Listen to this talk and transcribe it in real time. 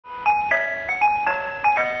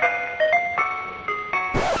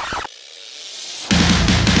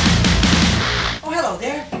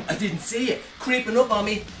didn't see you creeping up on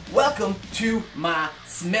me. Welcome to my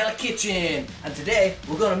smelly kitchen. And today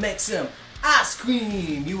we're gonna make some ice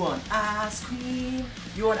cream. You want ice cream?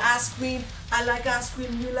 You want ice cream? I like ice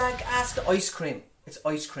cream. You like ice cream? It's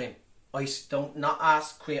ice cream. Not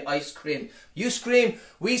ice cream, ice cream. You scream,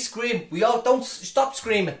 we scream, we all don't stop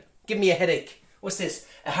screaming. Give me a headache. What's this?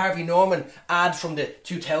 A Harvey Norman ad from the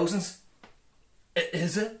 2000s?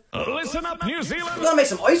 Is it? Listen up, New Zealand! We're gonna make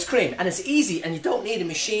some ice cream, and it's easy, and you don't need a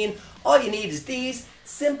machine. All you need is these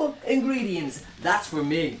simple ingredients. That's for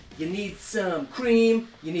me. You need some cream,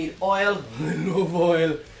 you need oil, I love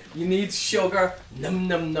oil. You need sugar, num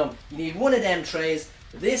num num. You need one of them trays.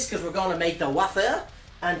 This, because we're gonna make the waffle.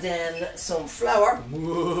 And then some flour,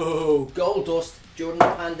 whoa, gold dust during the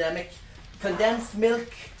pandemic, condensed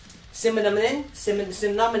milk, cinnamon, you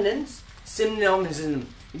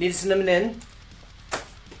need cinnamon,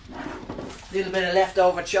 a little bit of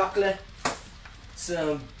leftover chocolate,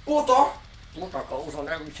 some butter goes on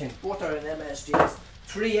everything, butter and MSGs,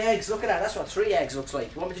 3 eggs, look at that, that's what 3 eggs looks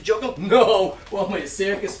like. You want me to juggle? No, want me a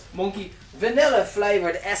circus monkey, vanilla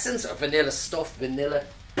flavoured essence, or vanilla stuffed vanilla,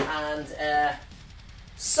 and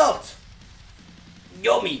salt.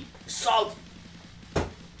 Yummy. Salt.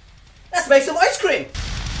 Let's make some ice cream.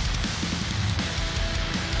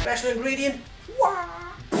 Special ingredient.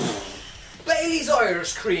 Bailey's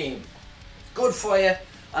Irish cream. Good for you.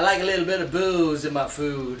 I like a little bit of booze in my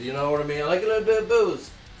food. You know what I mean? I like a little bit of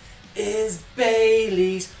booze. Is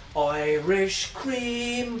Bailey's Irish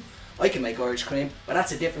cream. I can make Irish cream, but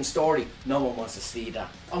that's a different story. No one wants to see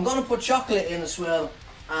that. I'm going to put chocolate in as well.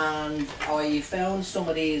 And I found some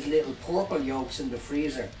of these little purple yolks in the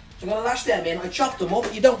freezer. So I'm going to lash them in. I chopped them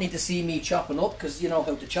up. You don't need to see me chopping up because you know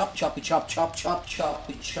how to chop. Choppy chop, chop, chop,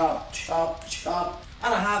 choppy chop, chop, chop.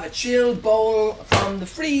 And I have a chilled bowl from the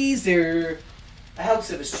freezer. It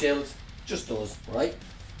helps if it's chilled. Just does, right?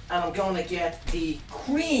 And I'm going to get the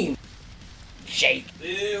cream. Shake.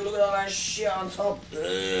 Ew, look at all that shit on top.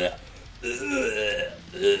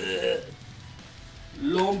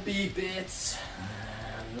 Lumpy bits.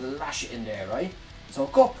 Lash it in there, right? So a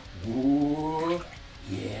cup. Ooh,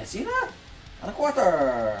 yeah, see that? And a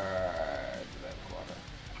quarter.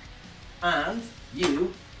 And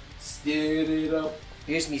you stir it up.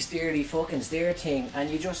 Here's me stirry fucking stir thing, and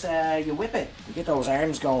you just you whip it. You get those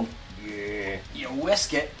arms going. Yeah. You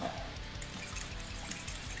whisk it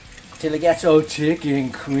till it gets all thick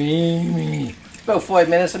and creamy. About 5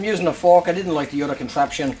 minutes. I'm using a fork. I didn't like the other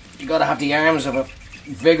contraption. You gotta have the arms of a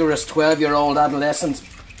vigorous 12-year-old adolescent.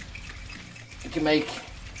 You can make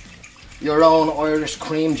your own Irish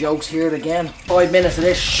cream jokes here again. 5 minutes of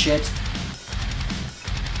this shit.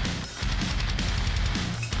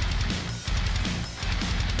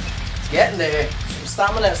 It's getting there. Some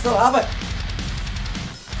stamina, I still have it.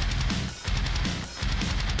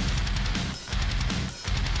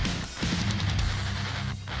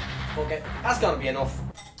 Okay, that's gotta be enough.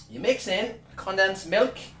 You mix in condensed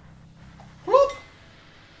milk. Whoop.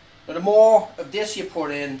 But the more of this you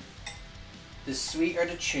put in, the sweeter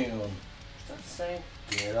the tune. Is that the same?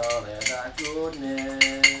 Get all of that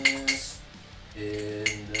goodness in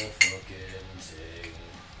the fucking thing.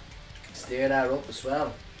 Stir that up as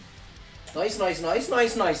well. Nice, nice, nice,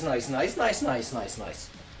 nice, nice, nice, nice, nice, nice, nice, nice.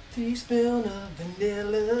 Teaspoon of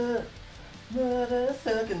vanilla,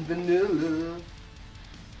 motherfucking vanilla.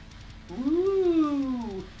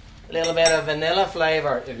 Ooh. A little bit of vanilla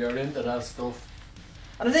flavour if you're into that stuff.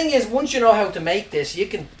 And the thing is, once you know how to make this, you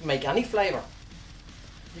can make any flavour.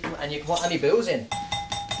 And you can put any booze in.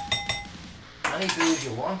 Any booze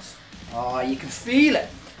you want. Oh, you can feel it.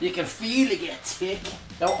 You can feel it get thick.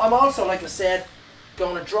 Now, I'm also, like I said,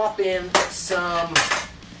 going to drop in some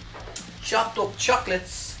chopped up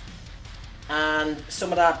chocolates and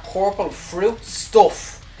some of that purple fruit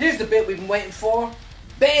stuff. Here's the bit we've been waiting for.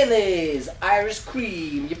 Bailey's Irish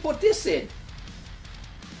cream. You put this in.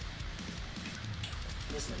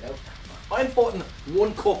 Listen now. I'm putting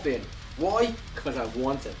 1 cup in. Why? Because I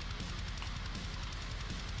want it.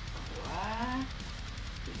 Why?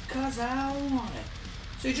 Because I want it.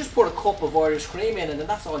 So you just put a cup of Irish cream in, and then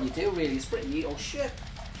that's all you do really. It's pretty neat. Oh shit.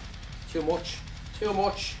 Too much. Too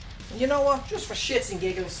much. And you know what? Just for shits and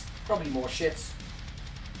giggles, probably more shits,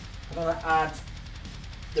 I'm going to add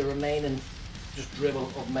the remaining just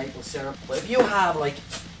dribble of maple syrup. But if you have like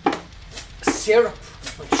syrup,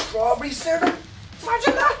 like strawberry syrup,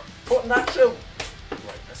 imagine that, putting that through.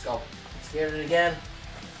 Right, let's go. Stir it again.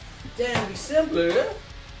 Then be simpler.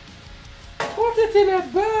 Put it in a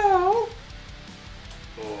bowl.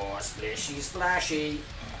 Oh, splashy, splashy.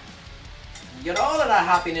 Get all of that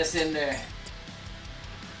happiness in there.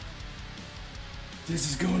 This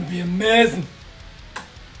is going to be amazing.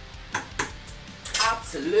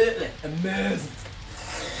 Absolutely amazing.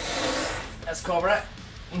 Let's cover it.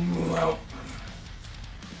 Wow.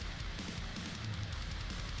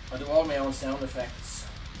 I do all my own sound effects,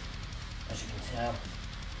 as you can tell.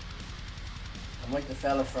 I'm like the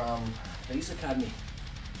fella from Police Academy.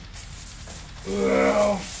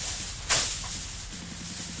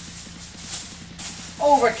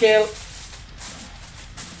 Overkill.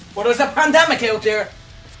 But there's a pandemic out there.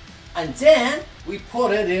 And then we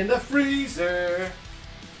put it in the freezer.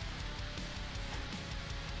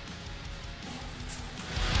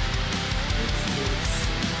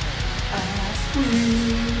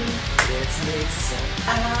 Let's make some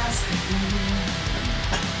ice cream.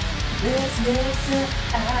 Let's make some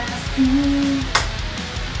ice cream.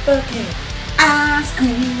 Fucking ice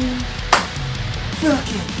cream.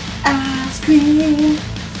 Fucking ice cream.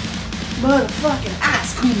 Motherfucking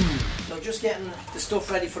ice cream. So just getting the stuff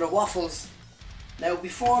ready for the waffles. Now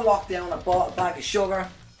before lockdown I bought a bag of sugar.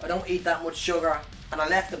 I don't eat that much sugar. And I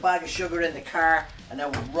left the bag of sugar in the car and now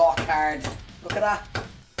it's rock hard. Look at that.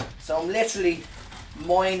 So I'm literally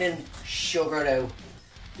mining sugar out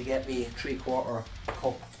to get me 3/4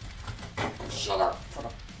 cup of sugar for the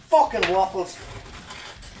fucking waffles.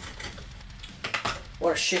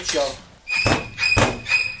 What a shit show.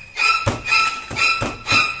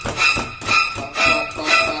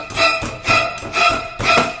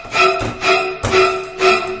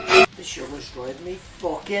 This sugar's driving me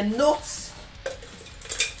fucking nuts.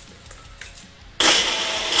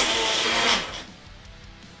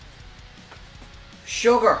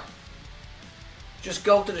 Sugar. Just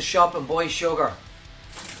go to the shop and buy sugar.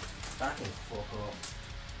 That can fuck up.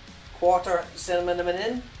 1/4 cinnamon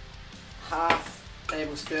in. 1/2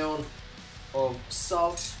 tablespoon of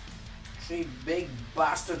salt. 3 big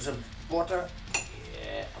bastards of butter.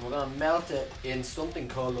 Yeah, and we're gonna melt it in something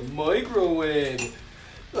called a microwave.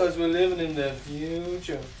 Because we're living in the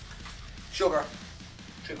future. Sugar.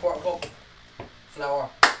 3/4 cup. Flour.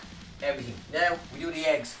 Everything. Now we do the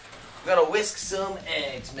eggs. We gotta whisk some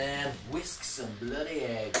eggs, man. Whisk some bloody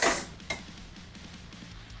eggs.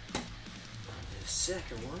 And the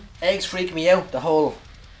second one. Eggs freak me out, the whole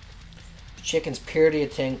chicken's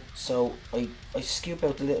period thing. So I scoop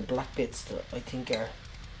out the little black bits that I think are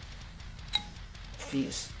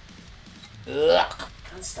fetus. Ugh.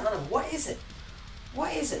 Can't stand them. What is it?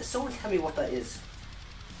 What is it? Someone tell me what that is.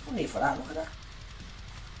 No need for that, look at that.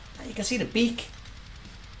 You can see the beak.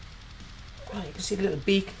 Oh, you can see the little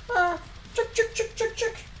beak. Ah, chick, chick, chick, chick,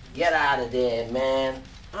 chick. Get out of there, man.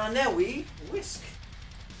 And now we whisk.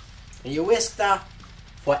 And you whisk that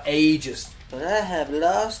for ages. But I have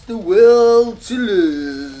lost the will to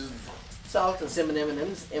live. Salt and cinnamon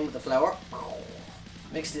M&Ms in with the flour.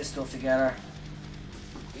 Mix this stuff together.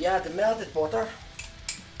 You add the melted butter.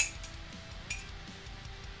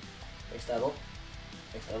 Mix that up.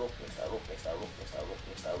 Mix that up, mix that up, mix that up, mix that up,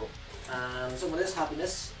 mix that up. And some of this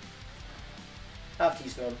happiness. 1/2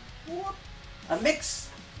 teaspoon. And mix.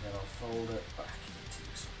 Then I'll fold it back into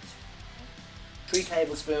something. 3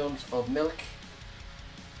 tablespoons of milk.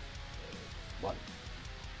 1.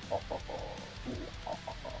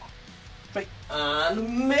 3.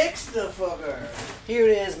 And mix the fucker. Here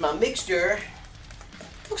is my mixture.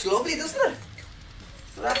 Looks lovely, doesn't it?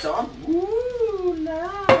 So that's on. Ooh,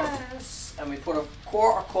 nice. And we put a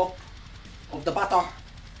 1/4 cup of the batter.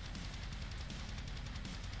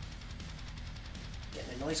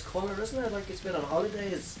 Getting a nice colour, isn't it? Like it's been on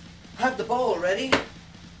holidays. Have the bowl ready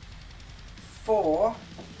for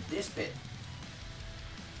this bit.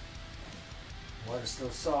 While it's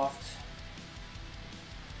still soft.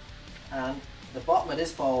 And the bottom of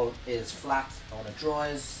this bowl is flat. And when it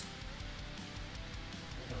dries,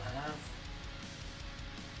 you'll have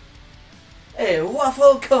a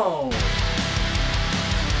waffle cone.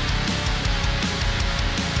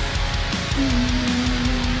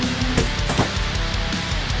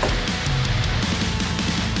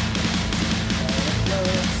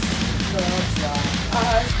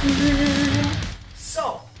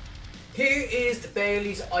 So, here is the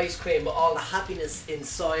Bailey's ice cream with all the happiness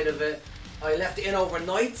inside of it. I left it in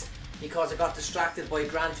overnight because I got distracted by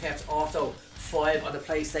Grand Theft Auto 5 on the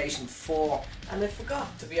PlayStation 4 and I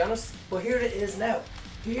forgot, to be honest, but here it is now.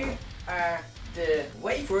 Here are the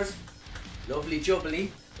wafers, lovely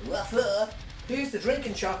jubbly, waffle. Here's the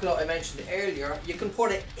drinking chocolate I mentioned earlier. You can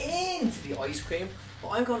put it into the ice cream, but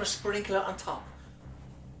I'm going to sprinkle it on top.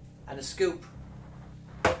 And a scoop.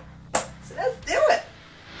 So let's do it!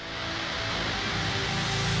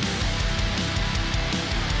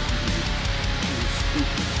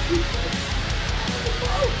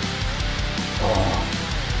 Oh.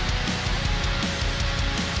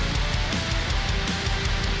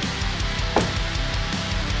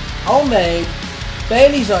 Homemade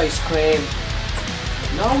Bailey's ice cream.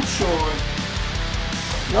 No churn.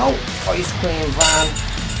 No ice cream van.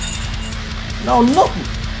 No nothing.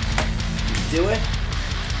 Do it.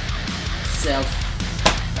 Self.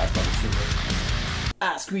 That's probably too much.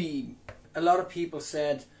 Ice cream. A lot of people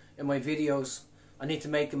said in my videos I need to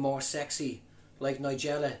make them more sexy, like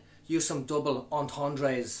Nigella. Use some double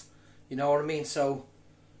entendres. You know what I mean? So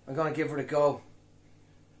I'm gonna give it a go.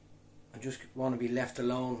 I just want to be left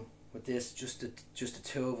alone with this, just the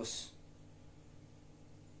two of us.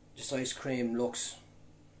 This ice cream looks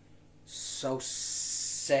so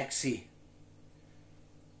sexy.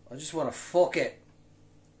 I just want to fuck it.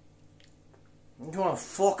 I just want to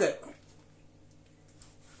fuck it.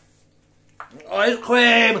 Ice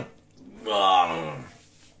cream!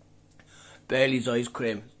 Bailey's ice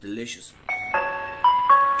cream, delicious.